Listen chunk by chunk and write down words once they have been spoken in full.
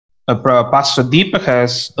Pastor Deepak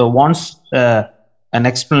has wants an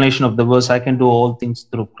explanation of the verse, I can do all things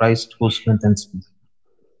through Christ who strengthens me.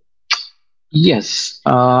 Yes.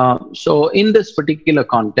 So in this particular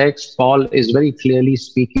context, Paul is very clearly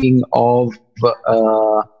speaking of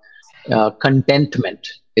contentment,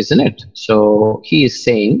 isn't it? So he is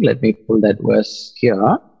saying, let me pull that verse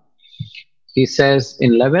here. He says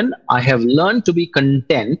in 11, I have learned to be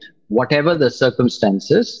content, whatever the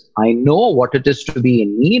circumstances. I know what it is to be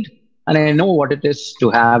in need, and I know what it is to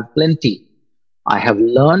have plenty. I have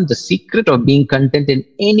learned the secret of being content in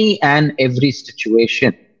any and every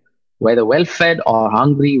situation, whether well fed or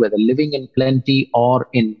hungry, whether living in plenty or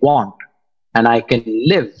in want. And I can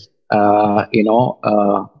live,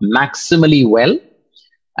 maximally well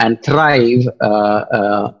and thrive,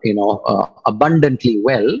 abundantly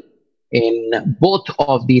well in both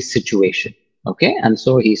of these situations. Okay. And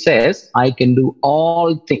so he says, I can do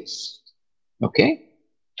all things. Okay.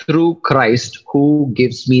 Through Christ who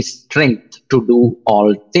gives me strength to do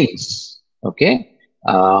all things. Okay.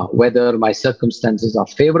 Whether my circumstances are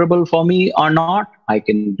favorable for me or not, I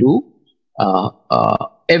can do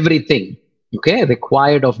everything, okay,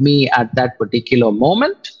 required of me at that particular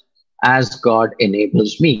moment as God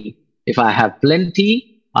enables me. If I have plenty,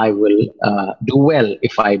 I will do well.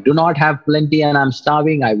 If I do not have plenty and I'm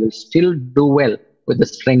starving, I will still do well with the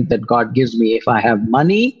strength that God gives me. If I have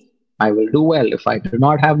money, I will do well. If I do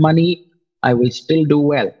not have money, I will still do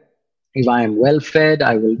well. If I am well fed,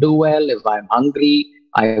 I will do well. If I'm hungry,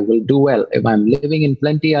 I will do well. If I'm living in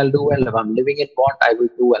plenty, I'll do well. If I'm living in want, I will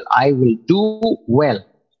do well. I will do well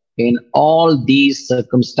in all these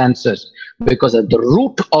circumstances because at the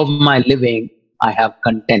root of my living, I have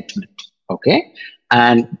contentment. Okay.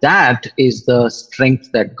 And that is the strength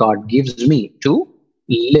that God gives me to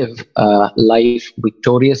live life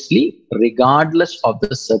victoriously, regardless of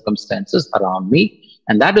the circumstances around me.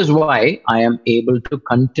 And that is why I am able to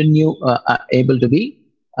continue, able to be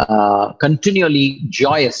continually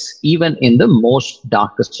joyous, even in the most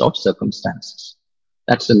darkest of circumstances.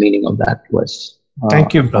 That's the meaning of that verse.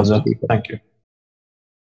 Thank you, brother. Thank you.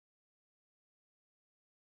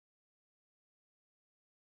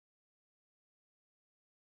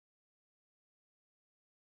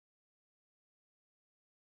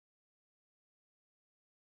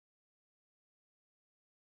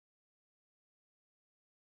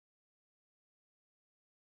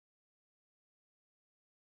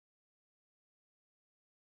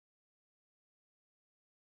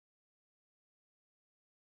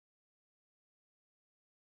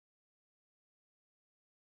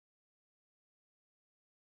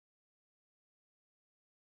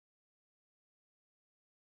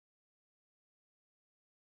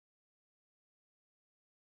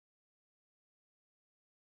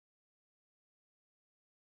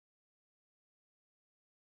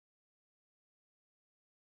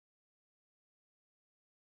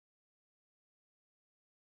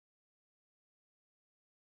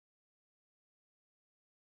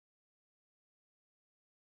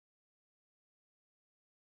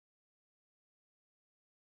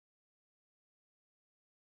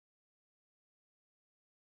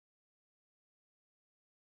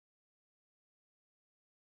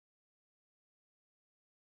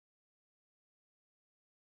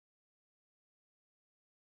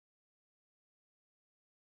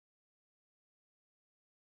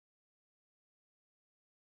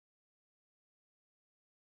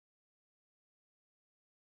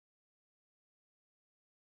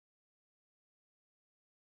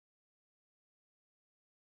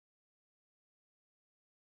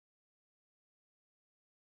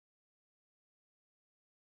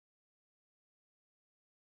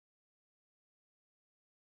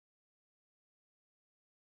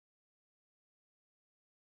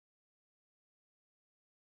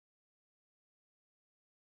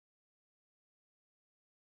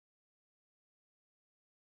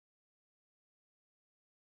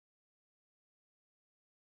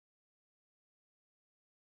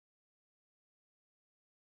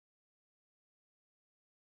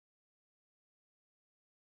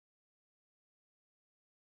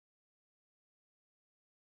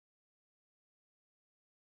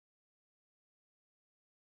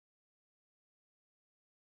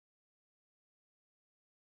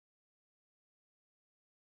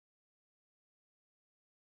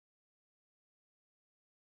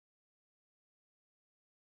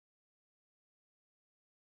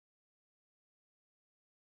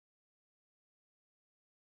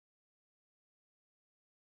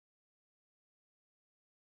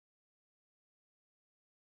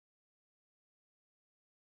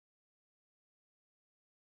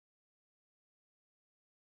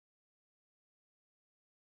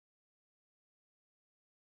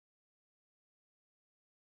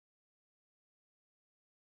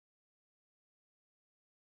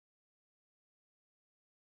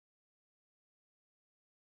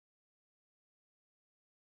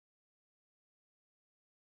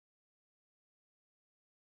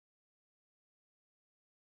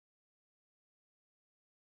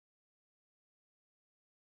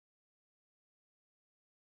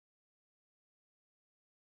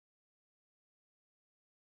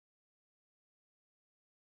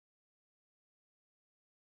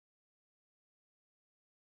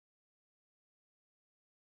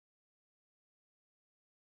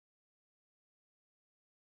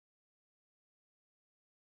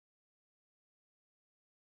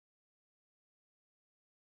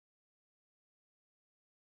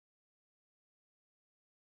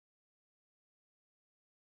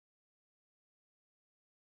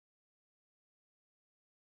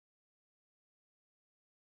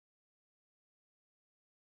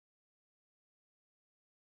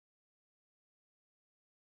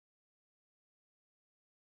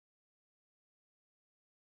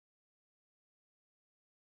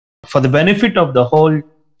 for the benefit of the whole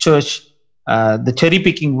church, the cherry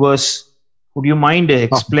picking verse, would you mind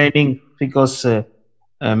explaining? Because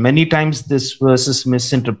many times this verse is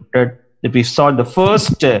misinterpreted. If we saw the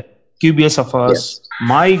first QBS of us, Yes.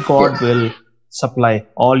 my God Yes. will supply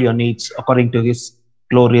all your needs according to his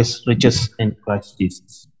glorious riches in Christ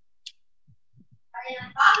Jesus.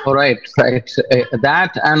 All right, right.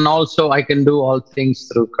 That, and also I can do all things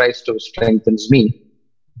through Christ who strengthens me.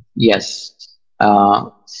 Yes.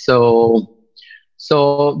 So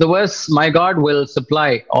the verse, "My God will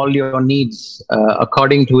supply all your needs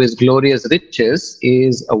according to his glorious riches,"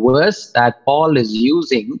 is a verse that Paul is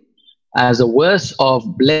using as a verse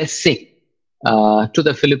of blessing to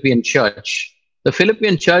the Philippian church. The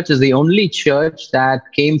Philippian church is the only church that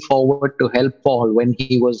came forward to help Paul when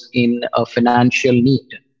he was in a financial need.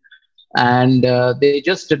 And they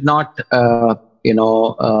just did not,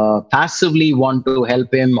 passively want to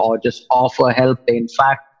help him or just offer help. They, in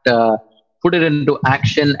fact, put it into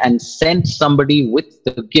action and sent somebody with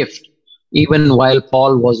the gift, even while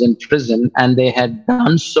Paul was in prison. And they had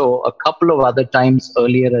done so a couple of other times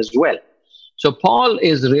earlier as well. So Paul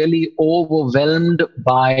is really overwhelmed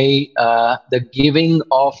by the giving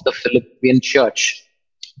of the Philippian church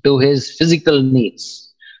to his physical needs.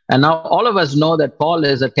 And now all of us know that Paul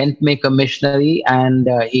is a tent maker missionary, and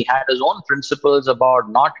he had his own principles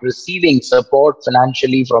about not receiving support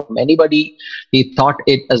financially from anybody. He thought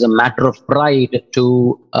it as a matter of pride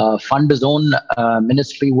to fund his own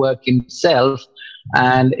ministry work himself.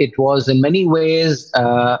 And it was in many ways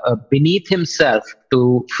beneath himself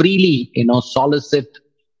to freely, solicit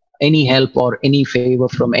any help or any favor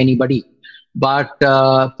from anybody. But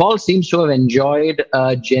Paul seems to have enjoyed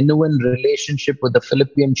a genuine relationship with the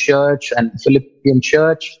Philippian church, and the Philippian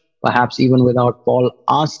church, perhaps even without Paul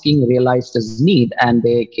asking, realized his need, and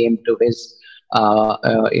they came to his,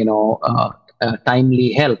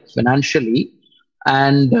 timely help financially.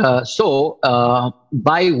 And so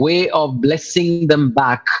by way of blessing them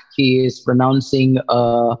back, he is pronouncing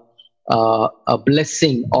a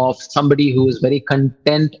blessing of somebody who is very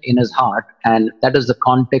content in his heart. And that is the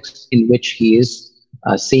context in which he is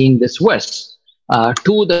saying this verse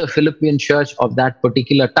to the Philippian church of that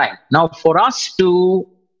particular time. Now, for us to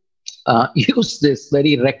use this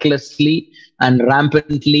very recklessly and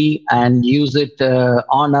rampantly and use it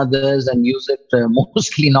on others, and use it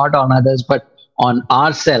mostly not on others, but on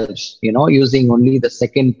ourselves, using only the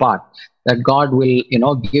second part, that God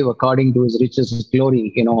will, give according to his riches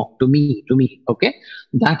glory, to me, okay?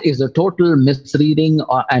 That is a total misreading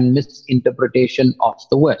and misinterpretation of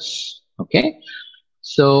the verse, okay?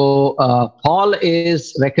 So Paul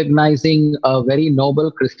is recognizing a very noble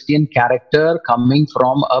Christian character coming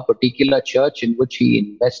from a particular church in which he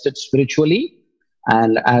invested spiritually.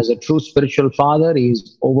 And as a true spiritual father, he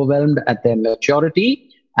is overwhelmed at their maturity,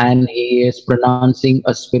 and he is pronouncing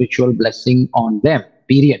a spiritual blessing on them,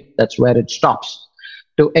 period. That's where it stops.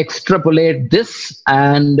 To extrapolate this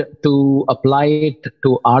and to apply it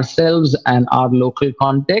to ourselves and our local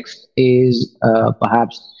context is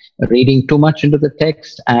perhaps reading too much into the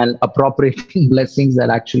text and appropriating blessings that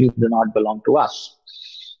actually do not belong to us.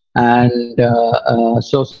 And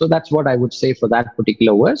so that's what I would say for that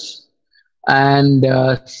particular verse. And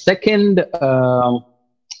second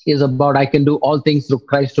is about, I can do all things through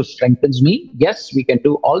Christ who strengthens me. Yes, we can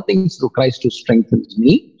do all things through Christ who strengthens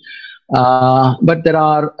me. But there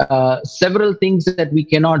are several things that we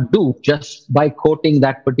cannot do just by quoting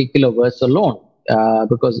that particular verse alone.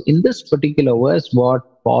 Because in this particular verse, what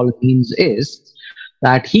Paul means is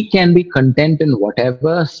that he can be content in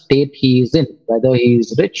whatever state he is in, whether he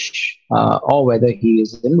is rich or whether he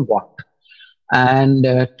is in want. And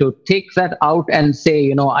to take that out and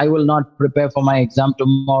say, I will not prepare for my exam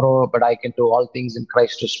tomorrow, but I can do all things in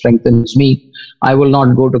Christ who strengthens me. I will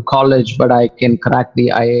not go to college, but I can crack the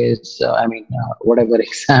IAS, whatever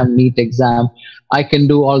exam, NEET exam. I can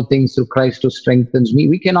do all things through Christ who strengthens me.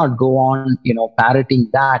 We cannot go on, parroting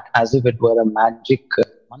that as if it were a magic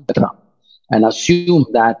mantra and assume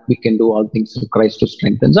that we can do all things through Christ who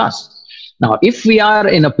strengthens us. Now, if we are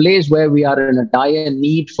in a place where we are in a dire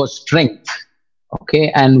need for strength,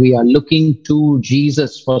 okay, and we are looking to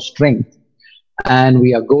Jesus for strength, and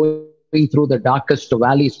we are going through the darkest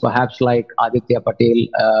valleys, perhaps like Aditya Patel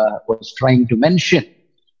was trying to mention,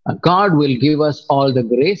 God will give us all the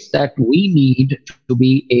grace that we need to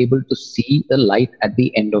be able to see the light at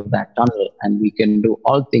the end of that tunnel. And we can do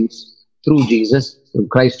all things through Jesus, through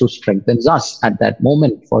Christ who strengthens us at that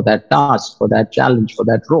moment, for that task, for that challenge, for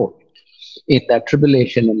that role, in that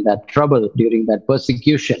tribulation, in that trouble, during that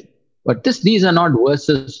persecution. But these are not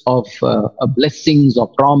verses of blessings or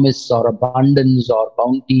promise or abundance or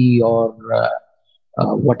bounty or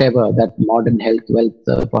whatever that modern health,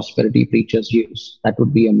 wealth, prosperity preachers use. That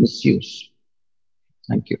would be a misuse.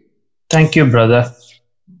 Thank you. Thank you, brother.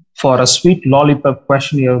 For a sweet lollipop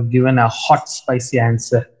question, you have given a hot, spicy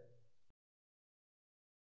answer.